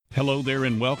Hello there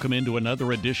and welcome into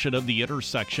another edition of The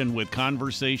Intersection with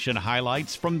conversation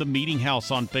highlights from the Meeting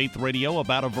House on Faith Radio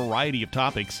about a variety of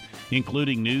topics,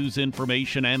 including news,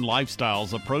 information, and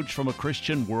lifestyles approached from a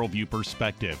Christian worldview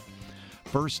perspective.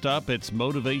 First up, it's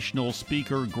motivational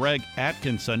speaker Greg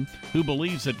Atkinson, who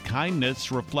believes that kindness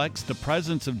reflects the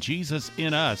presence of Jesus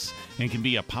in us and can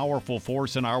be a powerful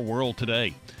force in our world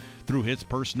today. Through his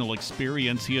personal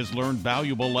experience, he has learned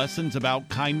valuable lessons about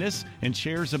kindness and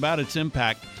shares about its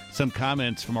impact. Some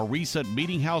comments from a recent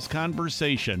Meeting House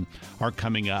conversation are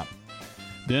coming up.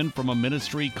 Then, from a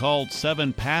ministry called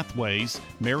Seven Pathways,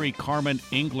 Mary Carmen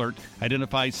Englert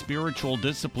identifies spiritual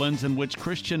disciplines in which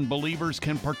Christian believers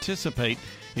can participate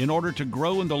in order to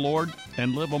grow in the Lord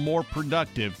and live a more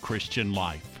productive Christian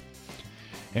life.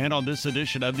 And on this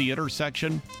edition of The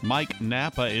Intersection, Mike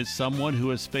Nappa is someone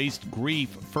who has faced grief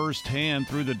firsthand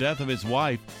through the death of his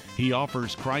wife. He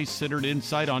offers Christ-centered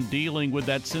insight on dealing with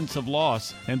that sense of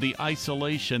loss and the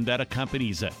isolation that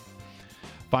accompanies it.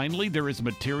 Finally, there is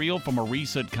material from a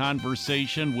recent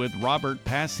conversation with Robert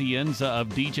Pacienza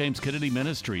of D. James Kennedy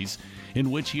Ministries,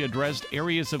 in which he addressed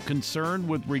areas of concern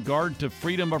with regard to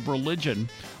freedom of religion.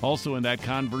 Also in that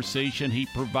conversation, he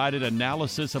provided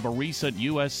analysis of a recent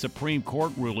U.S. Supreme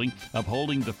Court ruling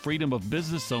upholding the freedom of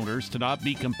business owners to not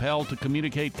be compelled to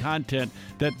communicate content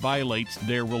that violates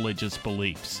their religious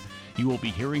beliefs. You will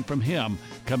be hearing from him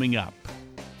coming up.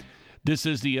 This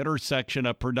is The Intersection,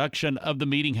 a production of the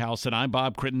Meeting House, and I'm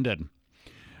Bob Crittenden.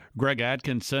 Greg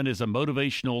Atkinson is a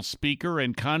motivational speaker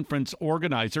and conference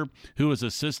organizer who has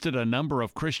assisted a number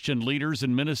of Christian leaders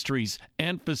and ministries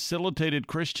and facilitated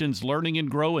Christians learning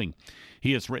and growing.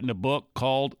 He has written a book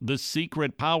called The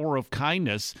Secret Power of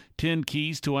Kindness, 10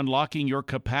 Keys to Unlocking Your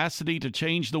Capacity to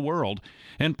Change the World,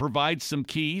 and provides some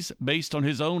keys based on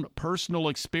his own personal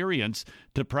experience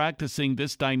to practicing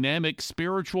this dynamic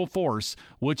spiritual force,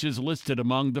 which is listed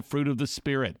among the fruit of the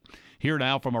Spirit. Here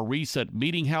now from a recent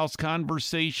Meeting House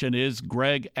conversation is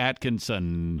Greg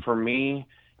Atkinson. For me,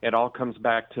 it all comes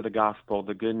back to the gospel,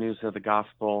 the good news of the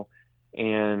gospel.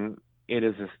 And it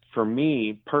is, for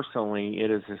me personally,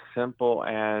 it is as simple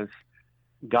as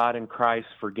God in Christ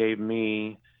forgave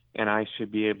me, and I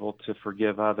should be able to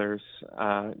forgive others.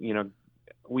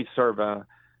 We serve a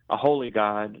holy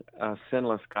God, a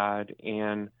sinless God,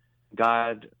 and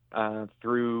God,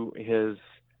 through his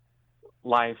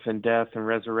life and death and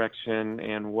resurrection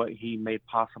and what he made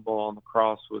possible on the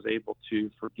cross, was able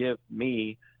to forgive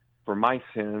me for my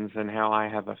sins and how I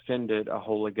have offended a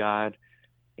holy God.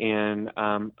 And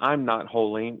I'm not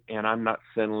holy and I'm not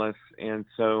sinless. And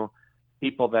so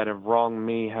people that have wronged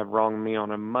me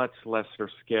on a much lesser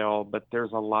scale, but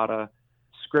there's a lot of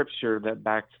scripture that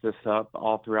backs this up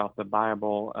all throughout the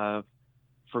Bible of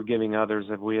forgiving others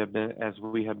as we have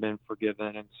been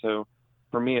forgiven. And so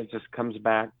for me, it just comes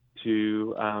back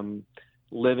to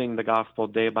living the gospel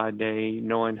day by day,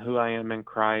 knowing who I am in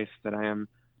Christ, that I am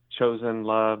chosen,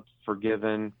 loved,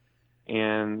 forgiven,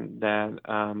 and that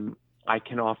I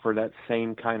can offer that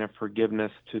same kind of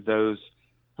forgiveness to those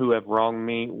who have wronged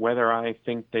me. Whether I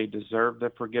think they deserve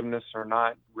the forgiveness or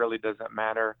not really doesn't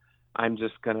matter. I'm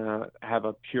just going to have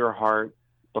a pure heart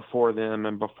before them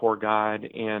and before God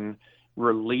and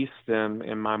release them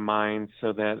in my mind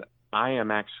so that I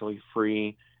am actually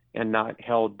free and not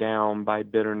held down by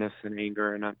bitterness and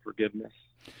anger and unforgiveness.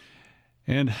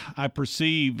 And I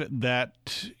perceive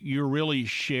that you're really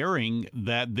sharing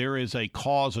that there is a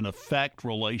cause and effect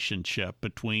relationship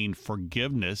between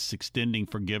forgiveness, extending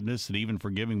forgiveness, and even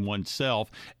forgiving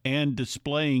oneself, and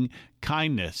displaying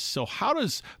kindness. So how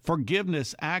does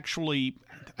forgiveness actually,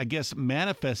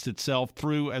 manifest itself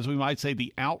through, as we might say,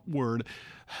 the outward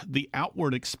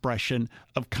expression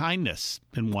of kindness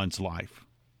in one's life?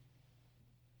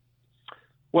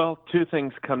 Well, two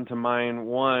things come to mind.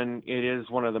 One, it is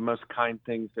one of the most kind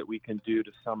things that we can do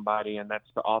to somebody, and that's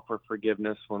to offer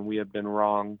forgiveness when we have been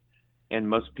wronged. And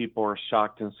most people are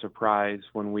shocked and surprised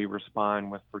when we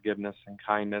respond with forgiveness and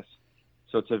kindness.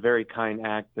 So it's a very kind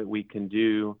act that we can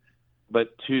do. But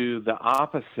to the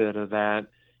opposite of that,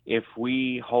 if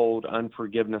we hold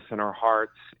unforgiveness in our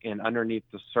hearts and underneath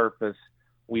the surface,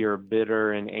 we are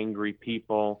bitter and angry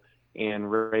people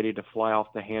and ready to fly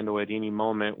off the handle at any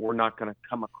moment, we're not going to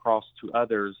come across to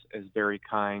others as very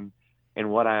kind.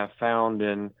 And what I have found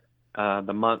in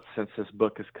the months since this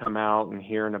book has come out and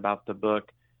hearing about the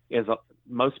book is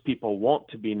most people want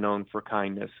to be known for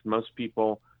kindness. Most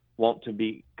people want to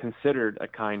be considered a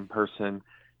kind person.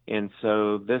 And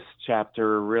so this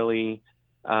chapter really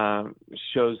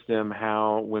shows them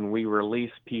how when we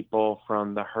release people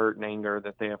from the hurt and anger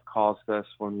that they have caused us,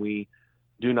 when we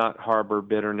do not harbor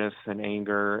bitterness and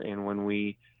anger, and when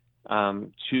we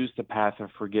choose the path of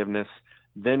forgiveness,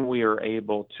 then we are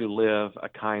able to live a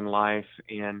kind life.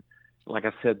 And like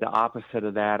I said, the opposite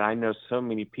of that, I know so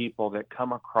many people that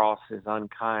come across as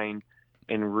unkind,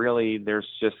 and really there's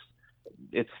just,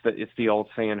 it's the old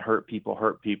saying, hurt people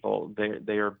hurt people.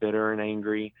 They are bitter and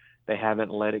angry. They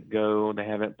haven't let it go. They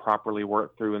haven't properly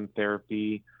worked through in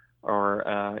therapy or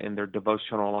in their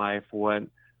devotional life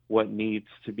what needs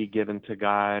to be given to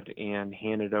God and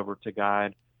handed over to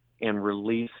God, and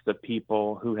release the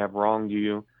people who have wronged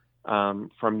you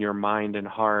from your mind and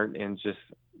heart, and just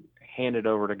hand it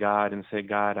over to God and say,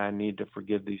 God, I need to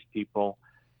forgive these people,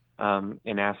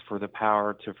 and ask for the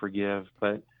power to forgive.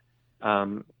 But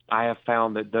I have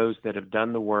found that those that have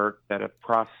done the work, that have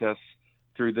processed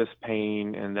through this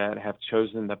pain, and that have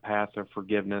chosen the path of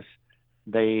forgiveness,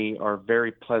 they are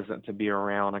very pleasant to be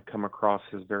around and come across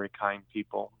as very kind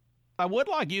people. I would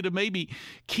like you to maybe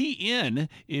key in,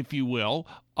 if you will,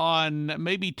 on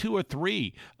maybe 2 or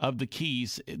 3 of the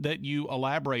keys that you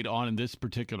elaborate on in this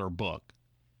particular book.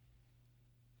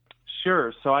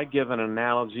 Sure. So I give an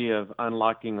analogy of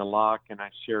unlocking a lock, and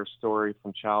I share a story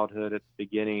from childhood at the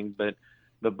beginning. But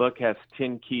the book has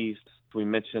 10 keys. We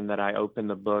mentioned that I open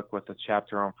the book with a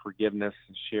chapter on forgiveness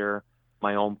and share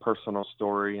my own personal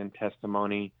story and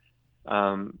testimony.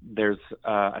 There's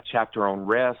a chapter on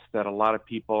rest that a lot of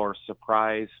people are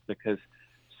surprised, because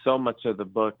so much of the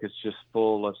book is just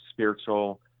full of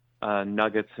spiritual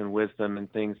nuggets and wisdom and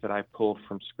things that I pulled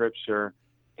from Scripture.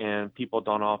 And people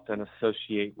don't often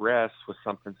associate rest with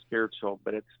something spiritual,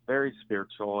 but it's very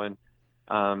spiritual. And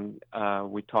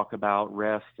we talk about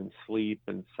rest and sleep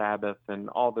and Sabbath and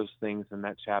all those things in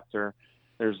that chapter.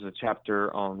 There's a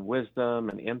chapter on wisdom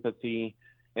and empathy.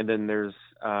 And then there's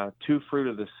 2 fruit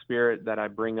of the Spirit that I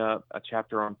bring up, a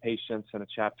chapter on patience and a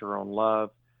chapter on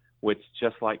love, which,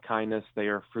 just like kindness, they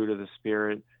are fruit of the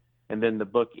Spirit. And then the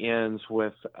book ends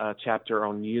with a chapter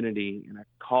on unity and a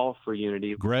call for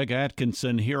unity. Greg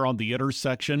Atkinson here on The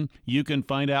Intersection. You can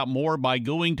find out more by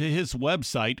going to his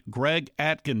website,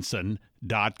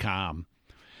 gregatkinson.com.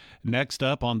 Next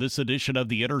up on this edition of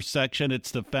The Intersection, it's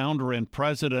the founder and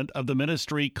president of the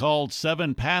ministry called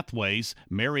Seven Pathways,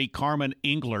 Mary Carmen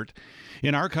Englert.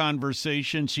 In our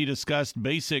conversation, she discussed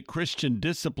basic Christian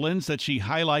disciplines that she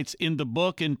highlights in the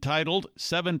book entitled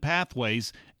Seven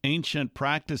Pathways, Ancient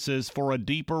Practices for a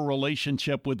Deeper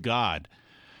Relationship with God.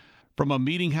 From a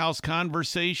Meeting House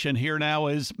conversation, here now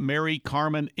is Mary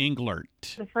Carmen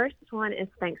Englert. The first one is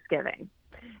Thanksgiving,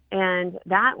 and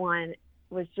that one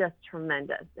was just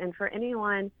tremendous. And for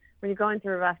anyone, when you're going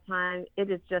through a rough time,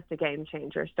 it is just a game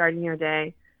changer, starting your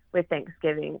day with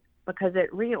Thanksgiving, because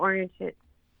it reoriented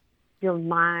your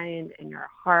mind and your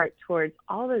heart towards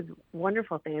all those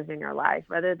wonderful things in your life,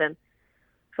 rather than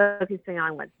focusing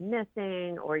on what's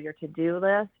missing or your to-do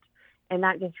list. And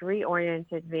that just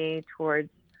reoriented me towards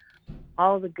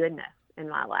all the goodness in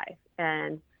my life.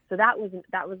 And so that was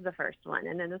the first one.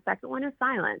 And then the second one is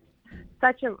silence.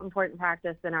 Such an important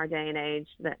practice in our day and age,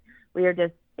 that we are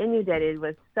just inundated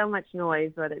with so much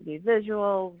noise, whether it be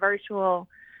visual, virtual,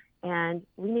 and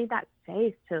we need that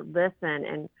space to listen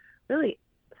and really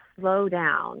slow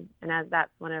down. And as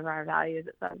that's one of our values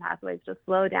at Seven Pathways, to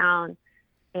slow down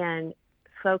and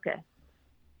focus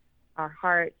our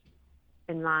heart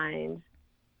and mind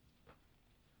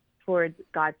towards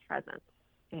God's presence.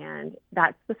 And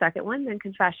that's the second one. Then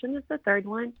confession is the third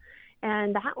one.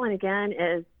 And that one, again,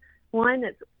 is one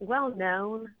that's well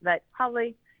known, but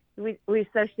probably we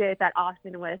associate that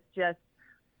often with just,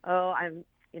 I'm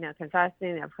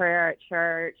confessing a prayer at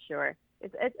church, or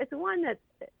it's one that's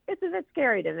it's a bit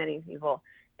scary to many people,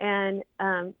 and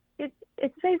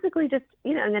it's basically just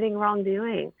admitting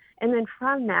wrongdoing. And then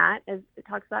from that, as it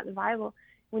talks about in the Bible,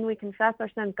 when we confess our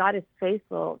sins, God is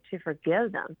faithful to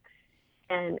forgive them,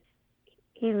 and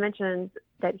He mentions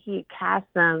that He casts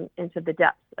them into the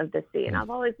depths of the sea. And I've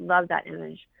always loved that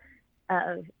image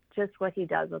of just what He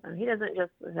does with them. He doesn't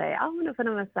just say, I'm going to put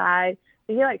them aside,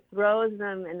 but He throws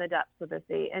them in the depths of the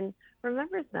sea and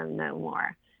remembers them no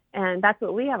more. And that's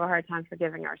what we have a hard time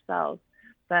forgiving ourselves.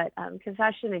 But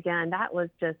confession, again, that was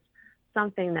just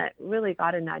something that really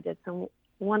God and I did some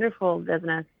wonderful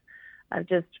business of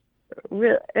just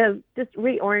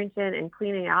reorienting and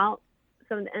cleaning out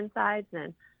some of the insides.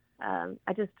 And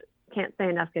I just can't say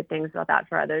enough good things about that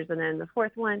for others. And then the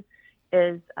fourth one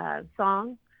is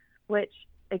song, which,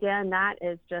 again, that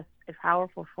is just a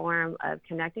powerful form of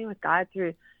connecting with God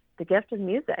through the gift of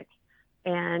music,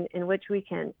 and in which we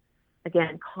can,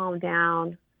 again, calm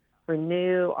down,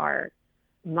 renew our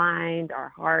mind, our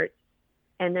heart,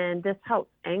 and then this helps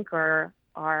anchor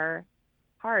our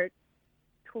heart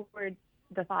towards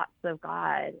the thoughts of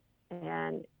God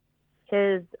and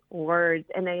His words.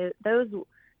 And those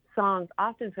songs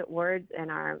often put words in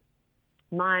our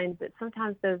minds that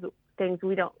sometimes those things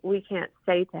we can't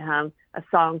say to him, a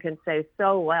song can say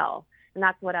so well. And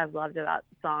that's what I've loved about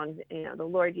songs. The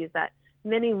Lord used that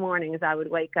many mornings. I would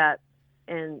wake up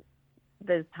in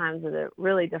those times of the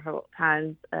really difficult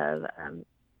times of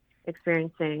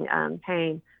experiencing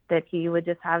pain, that he would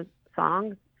just have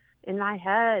songs in my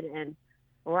head,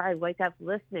 or I'd wake up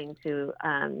listening to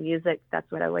music. That's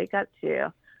what I wake up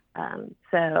to. And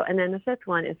then the fifth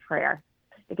one is prayer.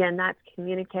 Again, that's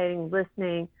communicating,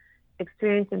 listening,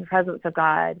 experiencing the presence of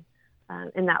God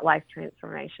in that life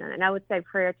transformation. And I would say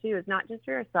prayer too is not just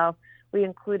for yourself. We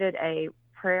included a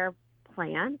prayer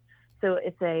plan. So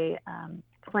it's a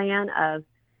plan of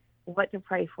what to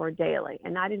pray for daily.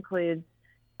 And that includes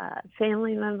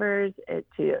family members,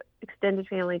 to extended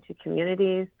family, to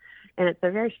communities. And it's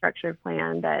a very structured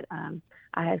plan that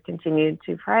I have continued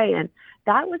to pray. And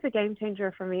that was a game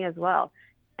changer for me as well.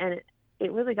 And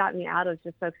it really got me out of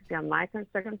just focusing on my current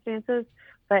circumstances.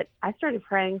 But I started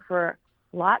praying for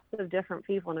lots of different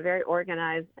people in a very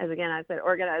organized, as again, I said,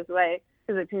 organized way,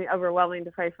 because it can be overwhelming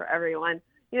to pray for everyone,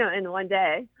 in one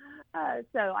day.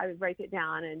 So I would break it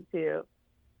down into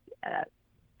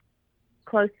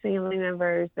close family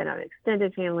members, then an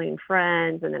extended family and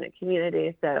friends, and then a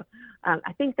community. So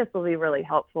I think this will be really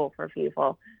helpful for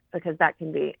people, because that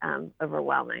can be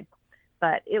overwhelming.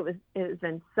 But it has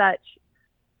been such,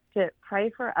 to pray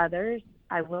for others,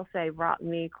 I will say, brought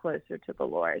me closer to the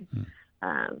Lord.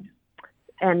 And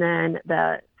then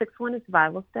the sixth one is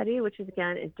Bible study, which is,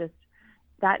 again,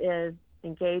 that is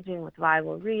engaging with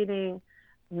Bible reading,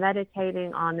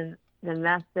 meditating on the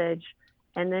message,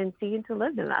 and then seeking to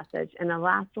live the message. And the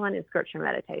last one is scripture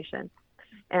meditation.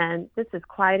 And this is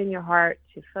quieting your heart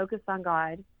to focus on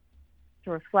God,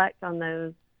 to reflect on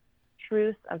those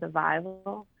truths of the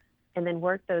Bible, and then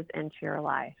work those into your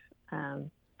life.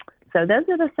 So those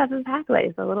are the 7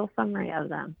 pathways, a little summary of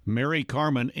them. Mary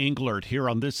Carmen Englert here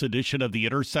on this edition of The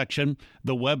Intersection.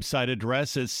 The website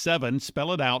address is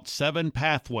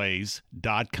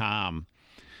 7pathways.com.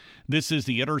 This is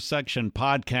The Intersection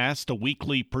Podcast, a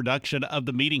weekly production of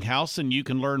the Meeting House, and you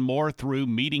can learn more through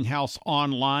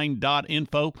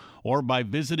meetinghouseonline.info or by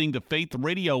visiting the Faith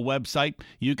Radio website.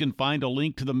 You can find a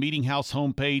link to the Meeting House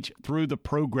homepage through the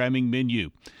programming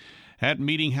menu. At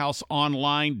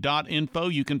meetinghouseonline.info,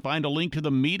 you can find a link to the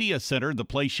Media Center, the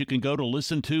place you can go to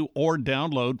listen to or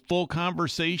download full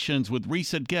conversations with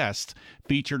recent guests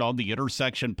featured on the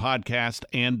Intersection podcast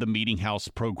and the Meeting House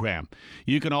program.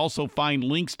 You can also find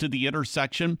links to the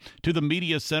Intersection, to the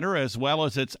Media Center, as well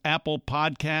as its Apple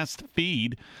Podcast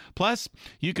feed. Plus,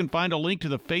 you can find a link to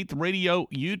the Faith Radio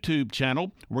YouTube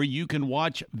channel, where you can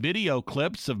watch video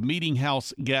clips of Meeting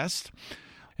House guests.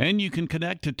 And you can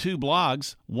connect to 2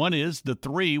 blogs. One is The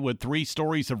 3, with 3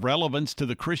 stories of relevance to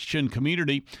the Christian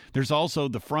community. There's also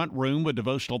The Front Room, with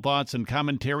devotional thoughts and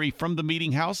commentary from the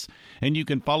Meeting House. And you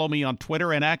can follow me on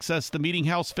Twitter and access the Meeting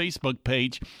House Facebook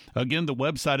page. Again, the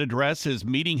website address is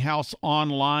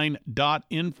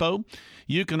meetinghouseonline.info.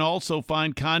 You can also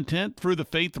find content through the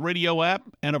Faith Radio app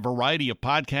and a variety of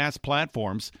podcast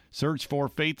platforms. Search for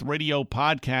Faith Radio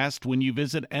Podcast when you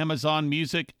visit Amazon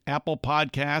Music, Apple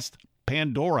Podcast,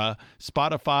 Pandora,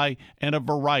 Spotify, and a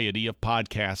variety of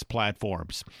podcast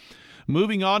platforms.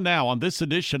 Moving on now, on this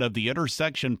edition of the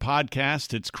Intersection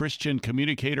Podcast, it's Christian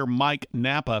communicator Mike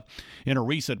Nappa. In a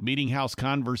recent Meeting House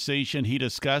conversation, he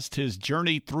discussed his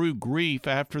journey through grief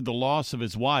after the loss of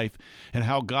his wife and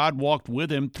how God walked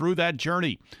with him through that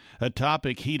journey, a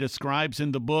topic he describes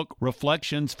in the book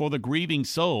Reflections for the Grieving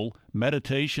Soul,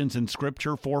 Meditations in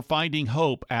Scripture for Finding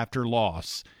Hope After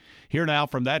Loss. Here now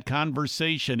from that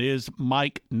conversation is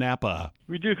Mike Nappa.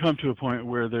 We do come to a point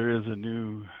where there is a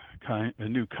new kind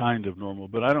of normal,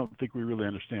 but I don't think we really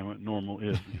understand what normal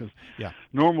is, because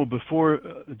normal before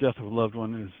the death of a loved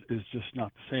one is just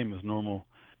not the same as normal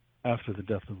after the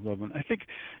death of a loved one. I think,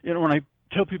 when I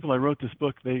tell people I wrote this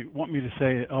book, they want me to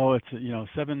say, it's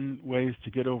 7 ways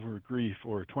to get over grief,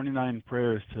 or 29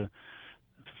 prayers to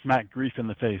smack grief in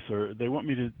the face, or they want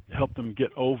me to help them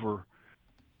get over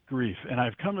grief. And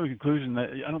I've come to the conclusion that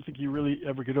I don't think you really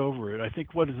ever get over it. I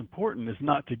think what is important is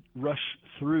not to rush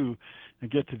through and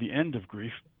get to the end of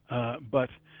grief, but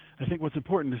I think what's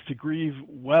important is to grieve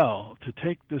well, to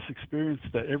take this experience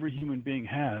that every human being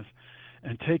has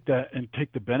and take that and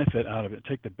take the benefit out of it,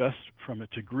 take the best from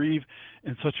it, to grieve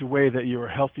in such a way that you are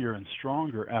healthier and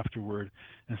stronger afterward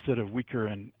instead of weaker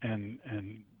and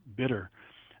bitter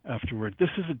afterward.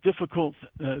 This is a difficult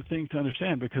thing to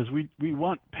understand, because we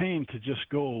want pain to just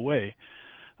go away,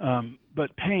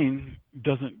 but pain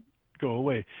doesn't go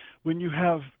away. When you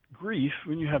have grief,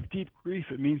 when you have deep grief,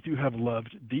 it means you have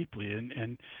loved deeply,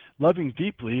 and loving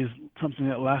deeply is something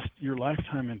that lasts your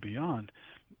lifetime and beyond.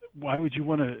 Why would you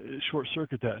want to short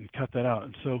circuit that and cut that out?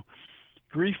 And so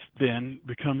grief then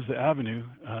becomes the avenue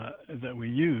that we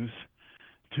use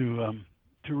to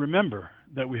remember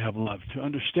that we have love, to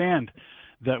understand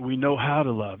that we know how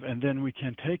to love, and then we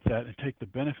can take that and take the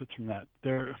benefits from that.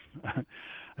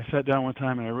 I sat down one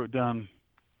time and I wrote down,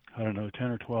 10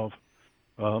 or 12.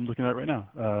 I'm looking at it right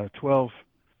now. 12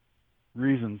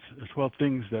 reasons, or 12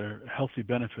 things that are healthy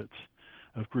benefits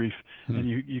of grief, and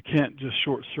you can't just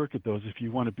short circuit those if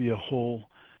you want to be a whole,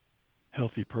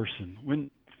 healthy person. When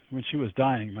she was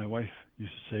dying, my wife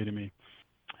used to say to me,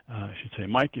 she'd say,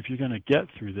 "Mike, if you're going to get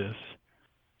through this,"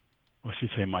 well,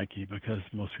 she'd say Mikey because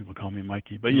most people call me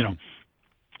Mikey, but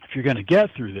if you're going to get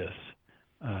through this,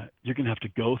 you're going to have to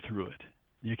go through it.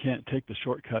 You can't take the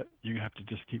shortcut. You have to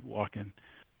just keep walking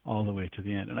all the way to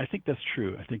the end. And I think that's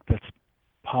true. I think that's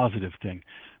a positive thing.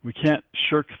 We can't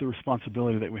shirk the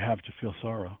responsibility that we have to feel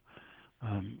sorrow.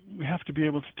 We have to be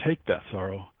able to take that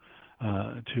sorrow,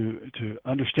 to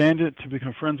understand it, to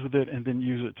become friends with it, and then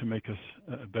use it to make us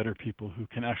better people who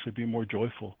can actually be more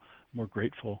joyful, more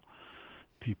grateful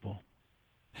people.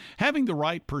 Having the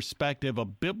right perspective, a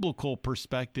biblical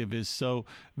perspective, is so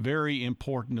very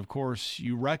important. Of course,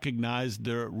 you recognize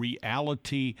the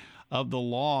reality of the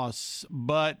loss,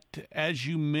 but as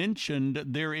you mentioned,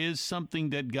 there is something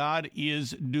that God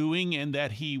is doing and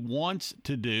that he wants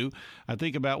to do. I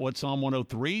think about what Psalm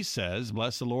 103 says,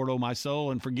 "Bless the Lord, O my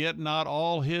soul, and forget not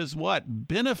all his" what?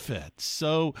 Benefits.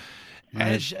 So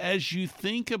right. As you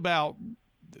think about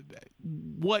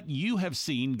what you have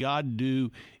seen God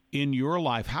do in your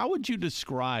life, how would you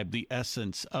describe the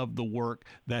essence of the work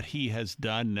that he has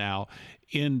done now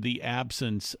in the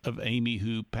absence of Amy,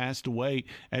 who passed away,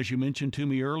 as you mentioned to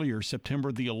me earlier, September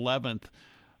the 11th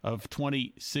of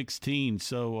 2016,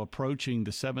 so approaching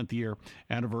the 7th year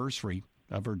anniversary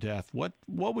of her death? What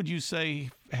would you say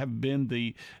have been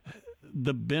the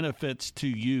benefits to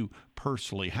you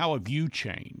personally? How have you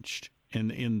changed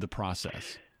in the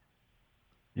process?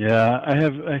 Yeah,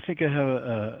 I think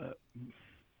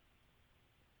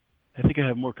I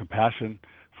have more compassion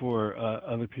for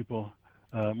other people,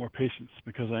 more patience,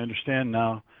 because I understand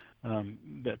now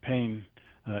that pain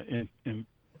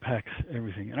impacts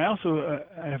everything. And I also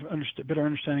I have better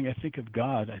understanding, I think, of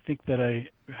God. I think that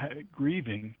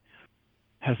grieving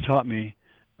has taught me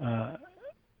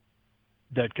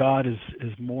that God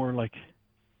is more like,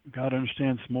 God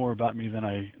understands more about me than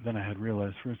I had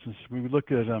realized. For instance, we would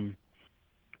look at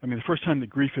the first time that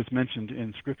grief is mentioned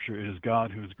in Scripture, it is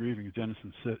God who is grieving.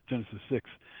 Genesis 6,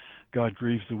 God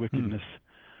grieves the wickedness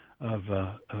of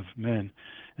men.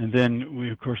 And then we,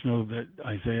 of course, know that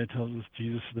Isaiah tells us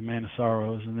Jesus is the man of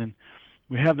sorrows. And then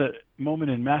we have that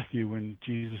moment in Matthew when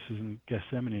Jesus is in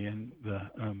Gethsemane, and the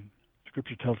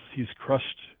Scripture tells us he's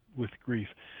crushed with grief.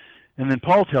 And then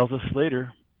Paul tells us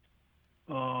later,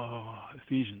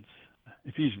 Ephesians,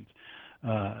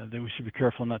 that we should be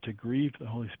careful not to grieve the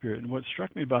Holy Spirit. And what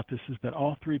struck me about this is that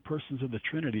all three persons of the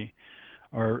Trinity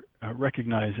are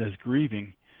recognized as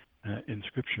grieving in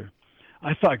Scripture.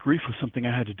 I thought grief was something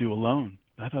I had to do alone.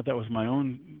 I thought that was my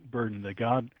own burden, that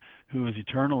God, who is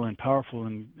eternal and powerful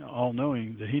and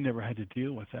all-knowing, that he never had to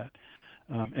deal with that.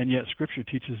 And yet Scripture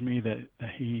teaches me that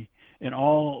he, in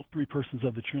all three persons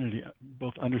of the Trinity,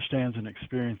 both understands and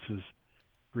experiences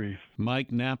grief.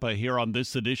 Mike Nappa here on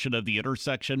this edition of The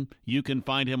Intersection. You can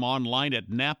find him online at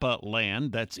Nappa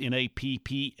Land. That's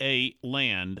NAPPA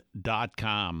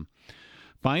land.com.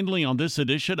 Finally, on this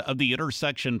edition of the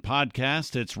Intersection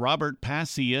podcast, it's Robert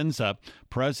Pacienza,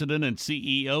 President and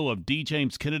CEO of D.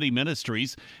 James Kennedy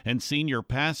Ministries and Senior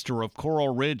Pastor of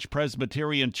Coral Ridge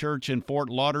Presbyterian Church in Fort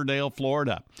Lauderdale,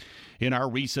 Florida. In our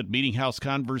recent Meeting House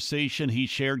conversation, he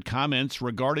shared comments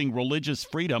regarding religious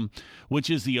freedom, which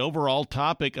is the overall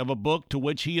topic of a book to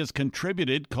which he has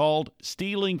contributed called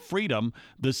Stealing Freedom,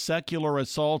 The Secular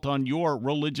Assault on Your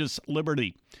Religious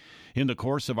Liberty. In the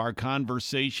course of our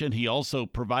conversation, he also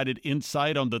provided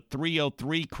insight on the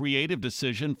 303 creative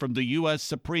decision from the U.S.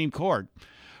 Supreme Court.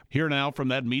 Here now from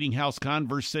that Meeting House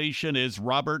conversation is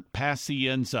Robert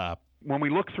Pacienza. When we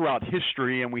look throughout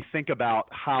history and we think about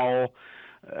how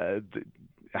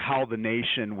the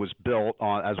nation was built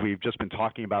on, as we've just been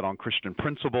talking about, on Christian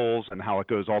principles, and how it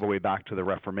goes all the way back to the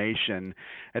Reformation.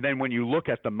 And then when you look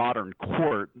at the modern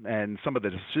court and some of the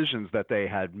decisions that they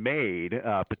had made,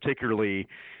 particularly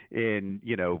in,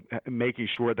 making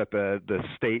sure that the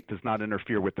state does not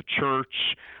interfere with the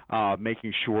church,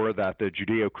 making sure that the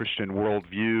Judeo-Christian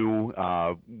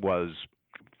worldview was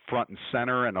front and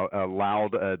center and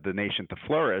allowed the nation to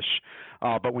flourish,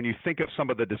 But when you think of some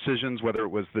of the decisions, whether it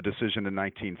was the decision in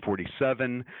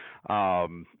 1947,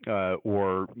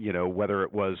 or whether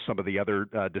it was some of the other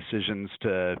decisions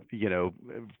to,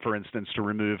 for instance, to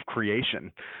remove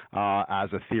creation as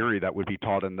a theory that would be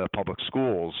taught in the public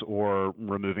schools, or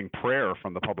removing prayer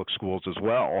from the public schools as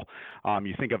well.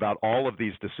 You think about all of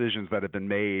these decisions that have been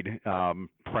made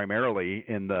primarily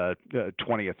in the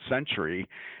 20th century,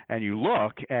 and you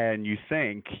look and you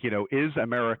think, is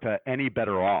America any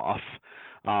better off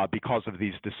because of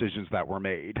these decisions that were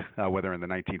made, whether in the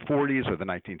 1940s or the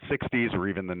 1960s or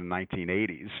even in the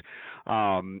 1980s.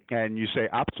 And you say,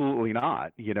 absolutely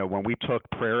not. When we took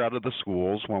prayer out of the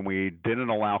schools, when we didn't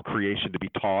allow creation to be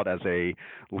taught as a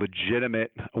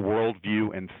legitimate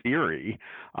worldview and theory,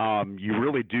 you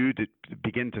really do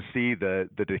begin to see the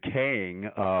decaying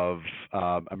of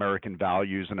American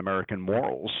values and American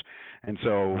morals. And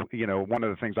so, one of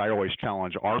the things I always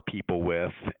challenge our people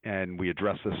with, and we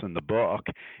address this in the book,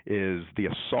 is the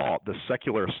assault, the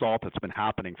secular assault that's been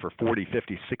happening for 40,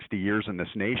 50, 60 years in this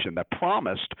nation that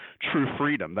promised true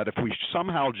freedom, that if we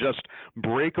somehow just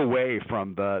break away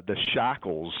from the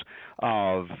shackles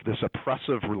of this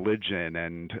oppressive religion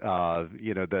and,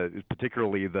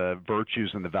 particularly the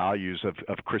virtues and the values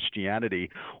of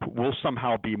Christianity, we'll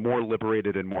somehow be more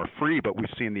liberated and more free. But we've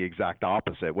seen the exact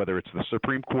opposite, whether it's the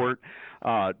Supreme Court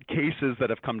cases that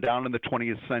have come down in the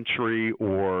 20th century,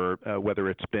 or whether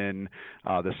it's been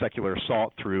the secular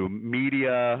assault through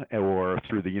media or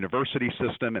through the university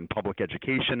system and public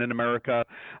education in America.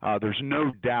 There's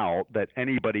no doubt that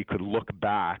anybody could look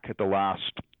back at the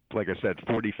last, like I said,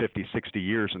 40, 50, 60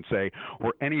 years and say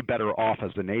we're any better off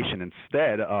as a nation.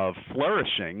 Instead of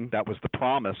flourishing, that was the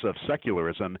promise of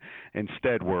secularism,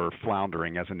 instead we're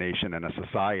floundering as a nation and a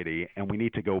society. And we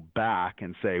need to go back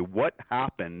and say what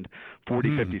happened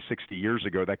 40, 50, 60 years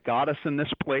ago that got us in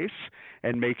this place,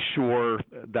 and make sure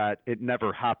that it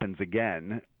never happens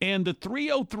again. And the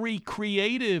 303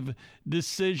 creative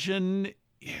decision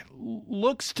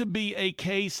looks to be a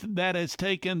case that has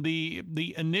taken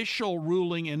the initial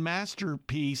ruling in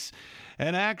Masterpiece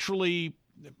and actually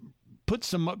put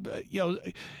some,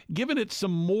 given it some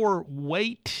more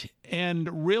weight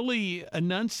and really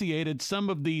enunciated some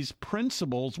of these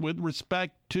principles with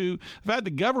respect to the fact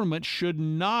the government should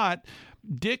not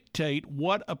dictate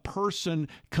what a person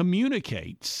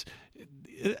communicates,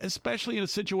 especially in a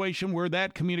situation where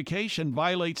that communication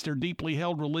violates their deeply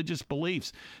held religious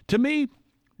beliefs. To me,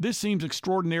 this seems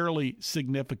extraordinarily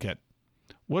significant.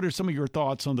 What are some of your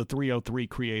thoughts on the 303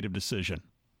 creative decision?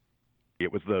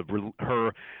 It was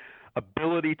her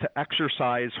ability to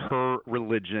exercise her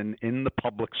religion in the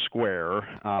public square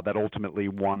that ultimately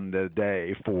won the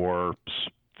day for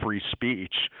free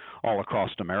speech all across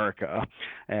America,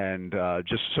 and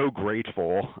just so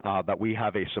grateful that we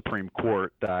have a Supreme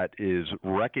Court that is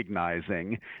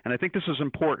recognizing, and I think this is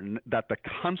important, that the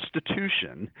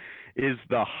Constitution is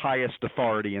the highest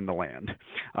authority in the land,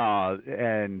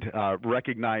 and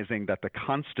recognizing that the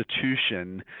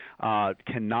Constitution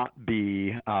cannot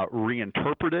be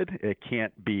reinterpreted, it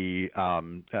can't be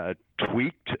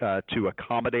tweaked to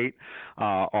accommodate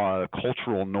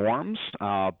cultural norms,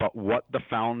 but what the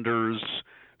founders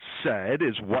said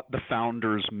is what the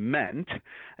founders meant.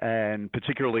 And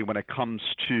particularly when it comes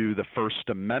to the First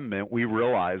Amendment, we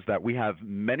realize that we have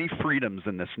many freedoms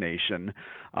in this nation,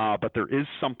 but there is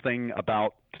something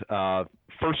about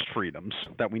first freedoms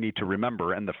that we need to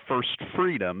remember. And the first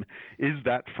freedom is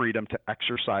that freedom to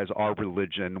exercise our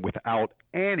religion without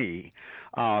any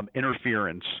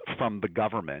interference from the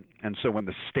government. And so when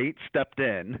the state stepped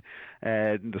in,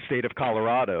 and the state of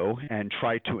Colorado, and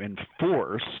tried to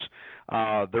enforce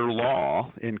their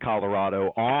law in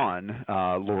Colorado on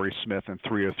Lori Smith and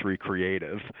 303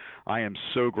 Creative, I am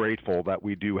so grateful that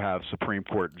we do have Supreme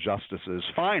Court justices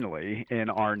finally in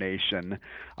our nation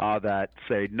that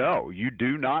say, no, you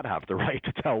do not have the right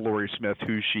to tell Lori Smith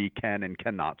who she can and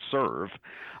cannot serve.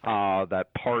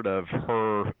 That part of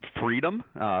her freedom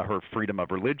of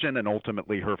religion, and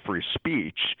ultimately her free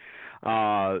speech,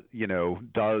 does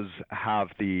have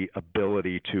the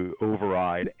ability to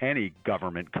override any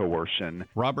government coercion.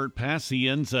 Robert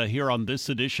Pacienza here on this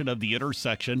edition of The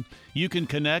Intersection. You can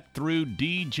connect through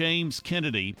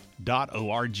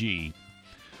djameskennedy.org.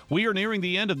 We are nearing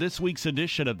the end of this week's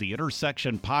edition of the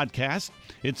Intersection podcast.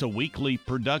 It's a weekly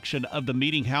production of the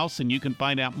Meeting House, and you can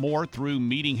find out more through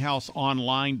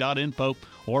meetinghouseonline.info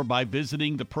or by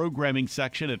visiting the programming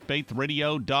section at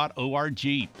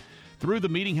faithradio.org. Through the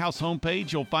Meeting House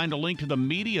homepage, you'll find a link to the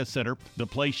Media Center, the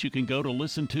place you can go to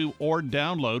listen to or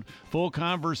download full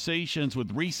conversations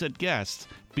with recent guests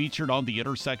featured on the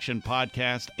Intersection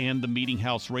podcast and the Meeting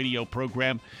House radio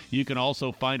program. You can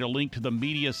also find a link to the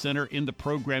Media Center in the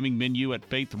programming menu at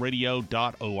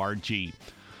faithradio.org.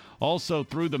 Also,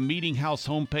 through the Meeting House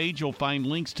homepage, you'll find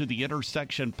links to the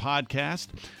Intersection podcast,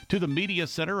 to the Media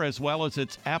Center, as well as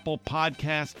its Apple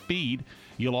podcast feed.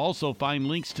 You'll also find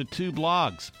links to 2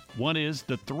 blogs. One is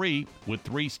The 3, with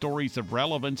 3 stories of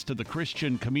relevance to the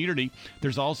Christian community.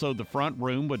 There's also The Front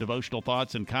Room, with devotional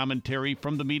thoughts and commentary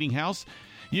from the Meeting House.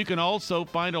 You can also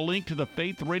find a link to the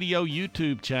Faith Radio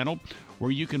YouTube channel,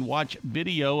 where you can watch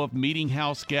video of Meeting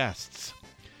House guests.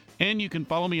 And you can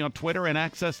follow me on Twitter and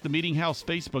access the Meeting House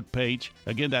Facebook page.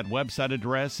 Again, that website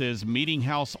address is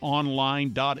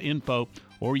meetinghouseonline.info,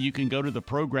 or you can go to the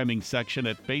programming section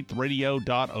at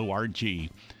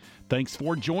faithradio.org. Thanks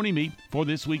for joining me for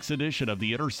this week's edition of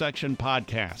the Intersection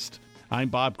Podcast. I'm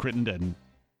Bob Crittenden.